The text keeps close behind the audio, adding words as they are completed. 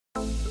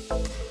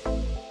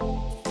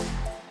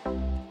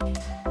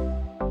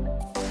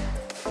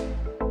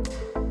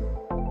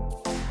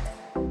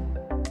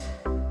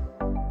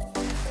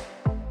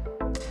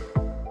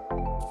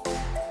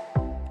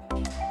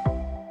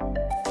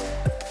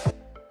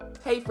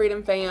Hey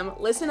Freedom fam,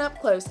 listen up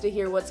close to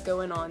hear what's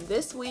going on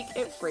this week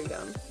at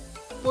Freedom.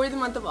 For the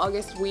month of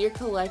August, we are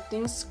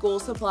collecting school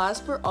supplies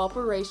for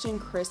Operation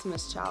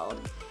Christmas Child.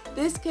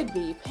 This could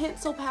be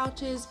pencil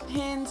pouches,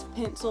 pens,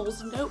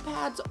 pencils,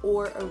 notepads,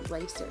 or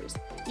erasers.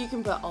 You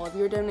can put all of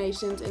your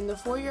donations in the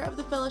foyer of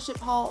the fellowship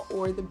hall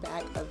or the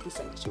back of the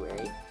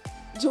sanctuary.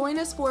 Join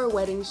us for a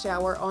wedding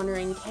shower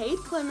honoring Cade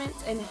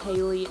Clements and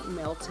Haley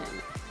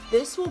Melton.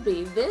 This will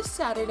be this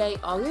Saturday,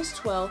 August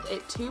 12th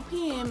at 2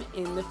 p.m.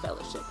 in the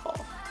fellowship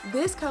hall.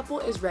 This couple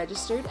is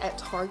registered at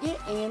Target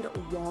and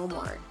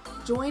Walmart.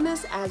 Join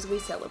us as we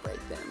celebrate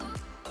them.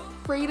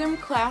 Freedom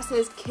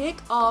classes kick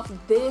off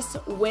this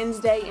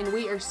Wednesday and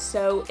we are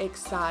so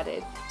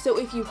excited. So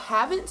if you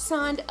haven't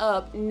signed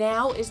up,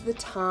 now is the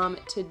time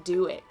to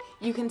do it.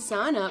 You can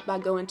sign up by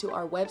going to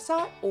our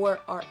website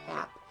or our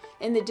app.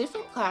 And the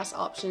different class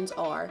options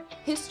are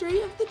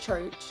History of the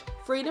Church,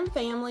 Freedom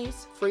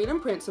Families, Freedom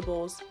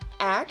Principles,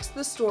 Acts,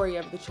 the Story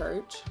of the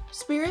Church,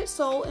 Spirit,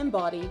 Soul, and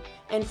Body,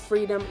 and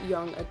Freedom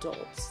Young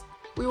Adults.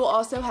 We will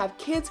also have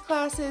kids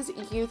classes,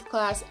 youth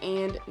class,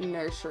 and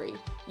nursery.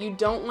 You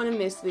don't want to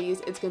miss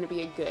these. It's going to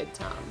be a good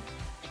time.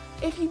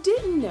 If you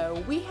didn't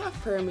know, we have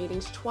prayer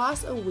meetings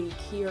twice a week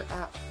here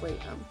at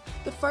Freedom.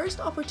 The first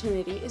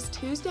opportunity is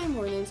Tuesday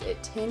mornings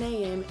at 10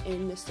 a.m.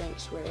 in the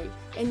sanctuary,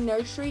 and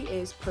nursery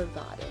is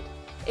provided.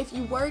 If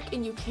you work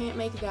and you can't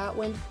make that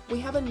one, we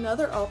have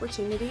another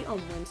opportunity on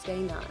Wednesday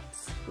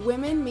nights.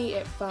 Women meet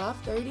at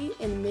 5:30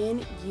 and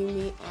men you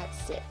meet at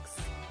 6.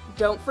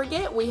 Don't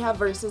forget, we have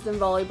Versus in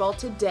Volleyball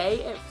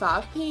today at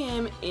 5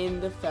 p.m. in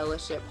the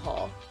fellowship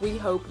hall. We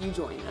hope you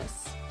join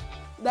us.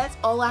 That's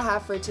all I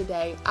have for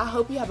today. I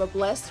hope you have a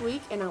blessed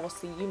week and I will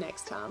see you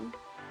next time.